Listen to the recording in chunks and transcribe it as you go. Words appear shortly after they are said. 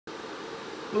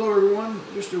Hello everyone,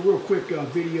 just a real quick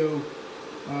video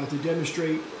to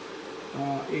demonstrate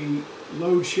a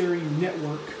load sharing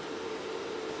network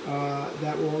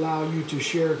that will allow you to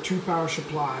share two power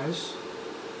supplies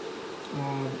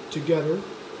together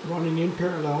running in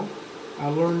parallel. I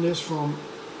learned this from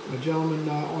a gentleman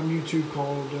on YouTube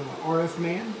called RF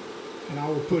Man, and I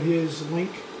will put his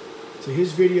link to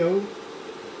his video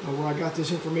where I got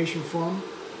this information from.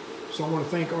 So I want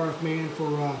to thank RF Man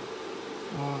for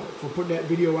putting that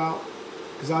video out,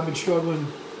 because I've been struggling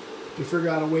to figure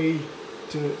out a way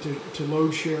to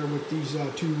load share with these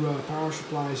two power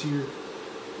supplies here,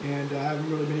 and I haven't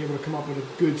really been able to come up with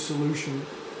a good solution.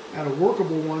 I had a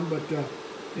workable one, but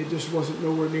it just wasn't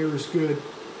nowhere near as good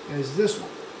as this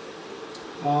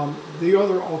one. The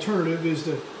other alternative is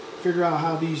to figure out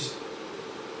how these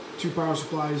two power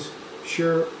supplies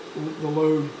share the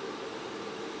load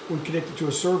when connected to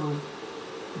a server,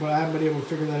 but I haven't been able to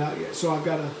figure that out yet. So I've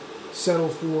got to settle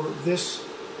for this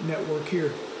network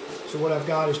here. So what I've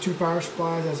got is two power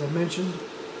supplies, as I mentioned.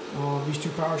 These two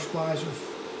power supplies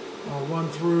are run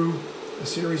through a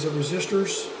series of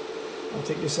resistors. I'll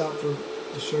take this out to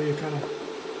show you kind of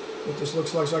what this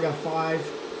looks like. So I got 5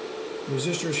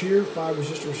 resistors here, 5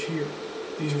 resistors here.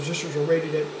 These resistors are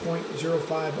rated at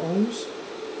 0.05 ohms,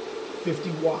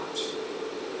 50 watts.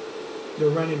 They're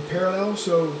run in parallel,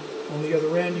 so on the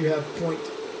other end you have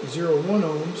 0.01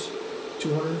 ohms,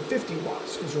 250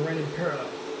 watts, because they're running in parallel.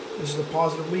 This is a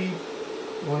positive lead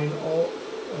running all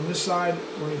on this side,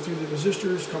 running through the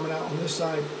resistors, coming out on this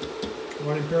side,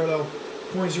 running parallel,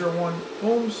 0.01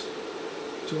 ohms,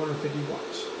 250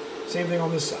 watts. Same thing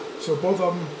on this side. So both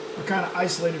of them are kind of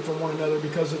isolated from one another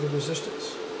because of the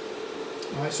resistance.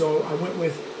 All right, so I went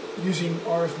with using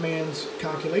RF Man's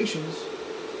calculations.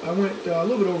 I went a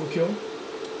little bit overkill,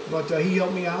 but he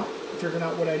helped me out figuring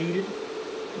out what I needed,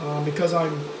 because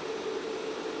I'm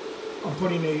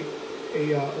putting a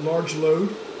large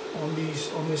load on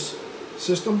this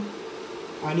system.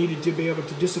 I needed to be able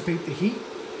to dissipate the heat,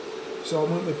 so I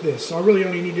went with this. So I really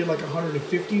only needed like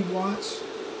 150 watts,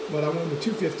 but I went with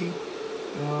 250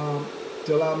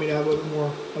 to allow me to have a little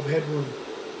more of headroom.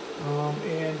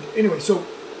 And anyway, so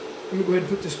let me go ahead and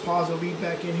put this positive lead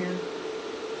back in here.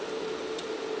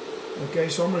 Okay,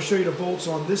 so I'm going to show you the volts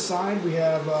on this side. We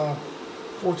have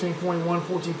 14.1,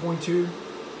 14.2.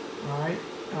 All right.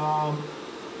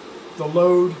 The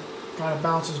load kind of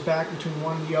bounces back between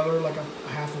one and the other, like a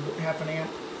half an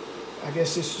amp. I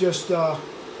guess it's just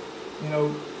you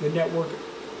know, the network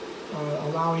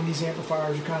allowing these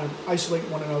amplifiers to kind of isolate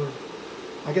one another.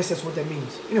 I guess that's what that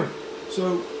means. Anyway,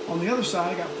 so on the other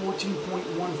side I got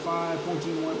 14.15,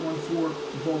 14.14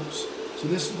 volts. So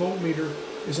this voltmeter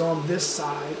is on this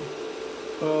side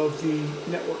of the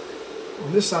network.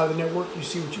 On this side of the network, you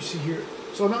see what you see here.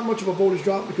 So not much of a voltage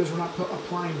drop because we're not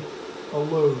applying a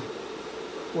load,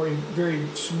 or a very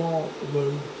small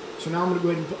load. So now I'm going to go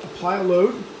ahead and apply a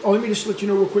load. Oh, let me just let you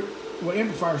know real quick what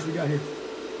amplifiers we got here.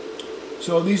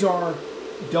 So these are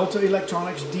Delta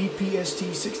Electronics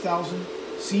DPST 6000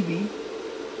 CB.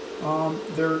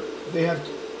 They have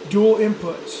dual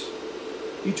inputs.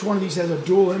 Each one of these has a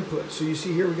dual input. So you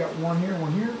see here we got one here,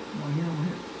 one here, one here, one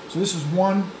here. So this is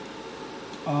one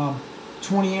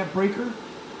 20 amp breaker,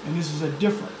 and this is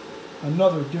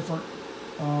another different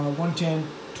 110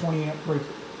 20 amp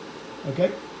breaker.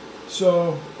 Okay,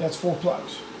 so that's 4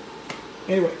 plugs.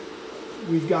 Anyway,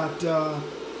 we've got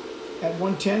at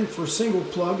 110 for a single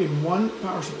plug in one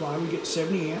power supply, we get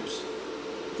 70 amps.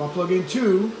 If I plug in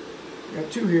 2, I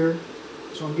got 2 here,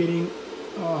 so I'm getting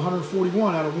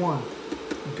 141 out of 1.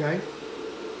 Okay,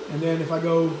 and then if I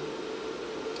go,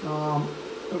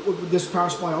 this power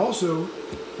supply also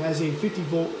has a 50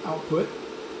 volt output,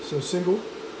 so single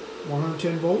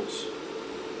 110 volts,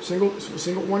 single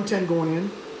 110 going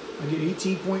in, I get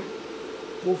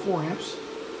 18.44 amps.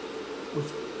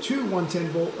 With 2 110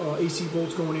 volt AC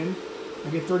volts going in, I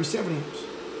get 37 amps.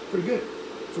 Pretty good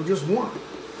for just one.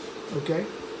 Okay,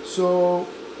 so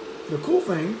the cool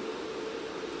thing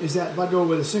is that if I go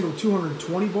with a single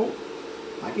 220 volt,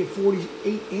 I get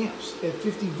 48 amps at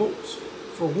 50 volts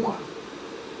for one.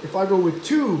 If I go with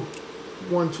 2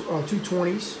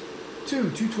 220s,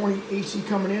 220 AC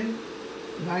coming in,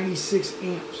 96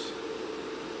 amps.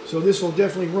 So this will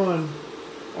definitely run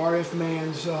RF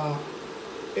Man's,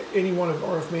 any one of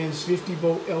RF Man's 50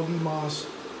 volt LDMOS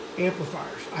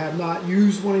amplifiers. I have not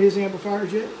used one of his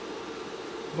amplifiers yet,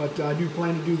 but I do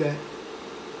plan to do that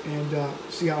and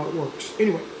see how it works.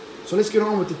 Anyway, so let's get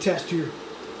on with the test here.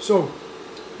 So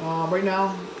right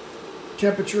now,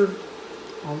 temperature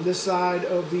on this side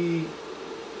of the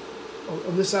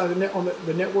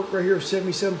network right here,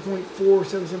 77.4,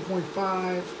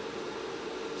 77.5,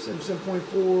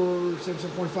 77.4,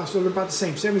 77.5, so they're about the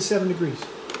same, 77 degrees.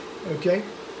 Okay,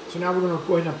 so now we're going to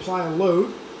go ahead and apply a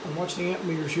load. And watch the amp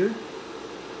meters here.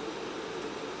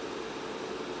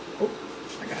 Oh,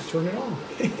 I got to turn it on.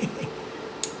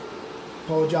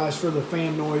 Apologize for the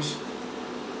fan noise.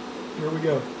 Here we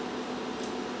go.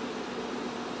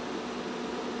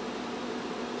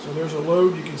 So there's a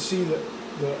load. You can see that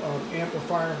the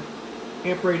amplifier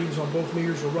amp ratings on both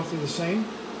meters are roughly the same.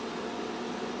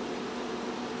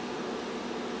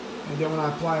 And then when I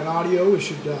apply an audio, it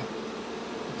should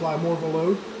apply more of a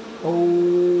load. Oh,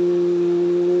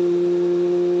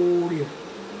 dear.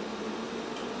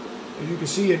 As you can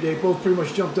see, they both pretty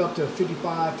much jumped up to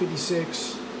 55,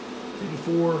 56,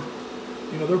 54.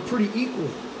 You know, they're pretty equal.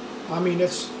 I mean, you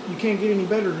can't get any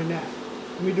better than that.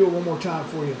 Let me do it one more time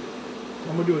for you.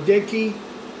 I'm going to do a dead key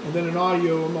and then an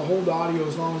audio. I'm going to hold the audio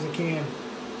as long as I can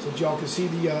so that y'all can see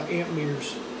the amp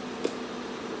meters.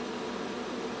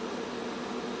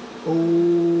 Oh,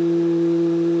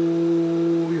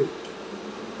 yeah.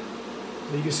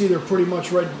 So you can see they're pretty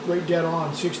much right dead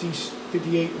on 60,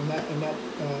 58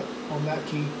 on that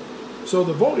key. So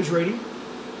the voltage rating.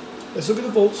 Let's look at the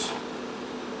volts.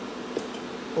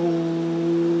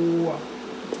 Oh,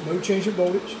 no change in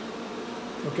voltage.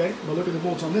 Okay, but look at the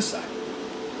volts on this side.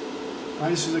 All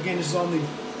right, this is on the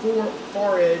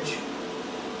far edge.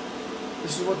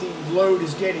 This is what the load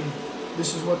is getting.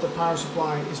 This is what the power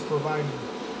supply is providing.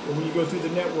 But when you go through the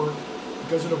network,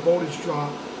 because of the voltage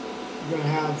drop, you're going to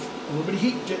have a little bit of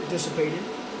heat dissipated,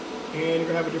 and you're going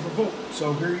to have a different volt.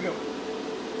 So here you go.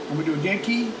 I'm going to do a dead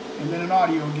key and then an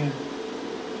audio again.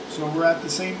 So we're at the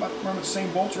same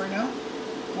volts right now,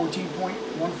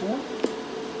 14.14.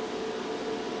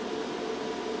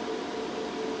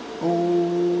 Oh,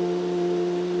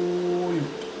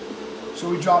 so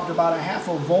we dropped about a half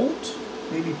a volt,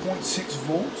 maybe 0.6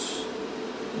 volts,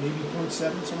 maybe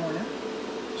 0.7, somewhere in there.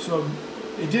 So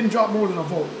it didn't drop more than a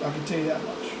volt, I can tell you that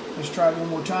much. Let's try it one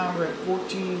more time. We're at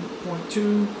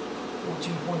 14.2,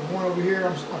 14.1 over here. I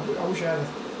wish I had a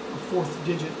fourth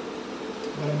digit,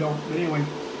 but I don't. But anyway,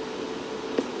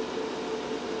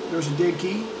 there's a dead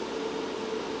key,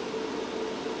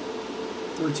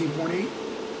 13.8.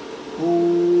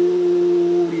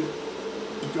 Oh, it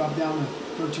dropped down to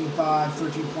 13.5,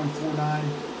 13.49.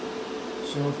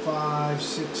 So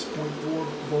 6.4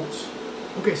 volts.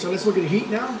 Okay, so let's look at the heat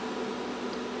now.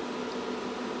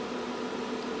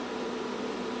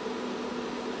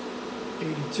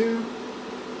 $82,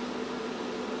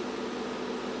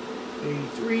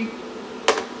 $83.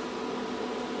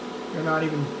 They're not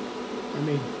even, I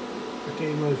mean, I can't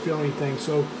even really feel anything.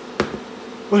 So,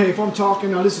 but hey, if I'm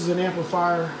talking, now this is an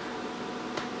amplifier.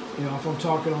 You know, if I'm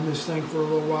talking on this thing for a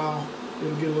little while,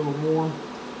 it'll get a little warm.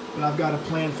 But I've got a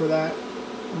plan for that.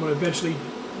 I'm going to eventually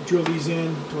drill these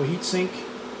in to a heat sink.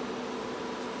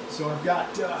 So I've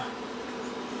got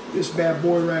this bad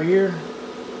boy right here.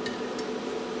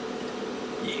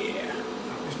 Yeah,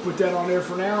 I'll just put that on there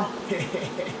for now.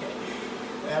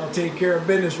 That'll take care of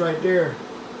business right there.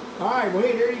 All right, well,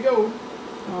 hey, there you go.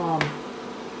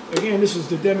 Again, this is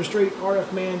to demonstrate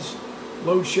RF Man's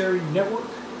load sharing network.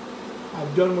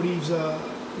 I've done what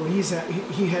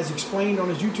he has explained on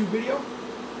his YouTube video,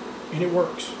 and it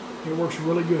works. It works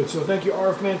really good. So thank you,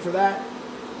 RF Man, for that.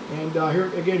 And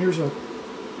here's a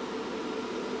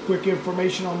quick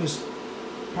information on this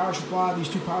power supply, these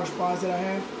two power supplies that I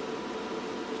have.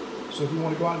 So if you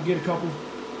want to go out and get a couple,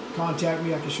 contact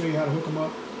me. I can show you how to hook them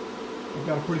up. I've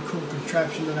got a pretty cool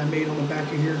contraption that I made on the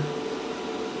back of here.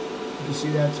 You can see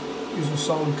that's using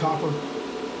solid copper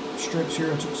strips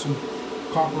here. I took some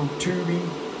copper tubing,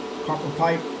 copper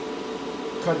pipe,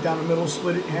 cut it down the middle,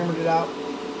 split it, hammered it out,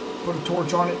 put a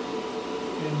torch on it,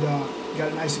 and got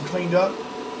it nice and cleaned up.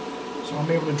 So I'm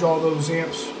able to draw those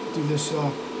amps through this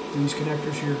through these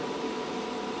connectors here.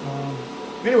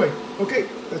 Anyway, okay,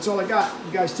 that's all I got.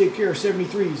 You guys take care.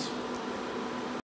 73s.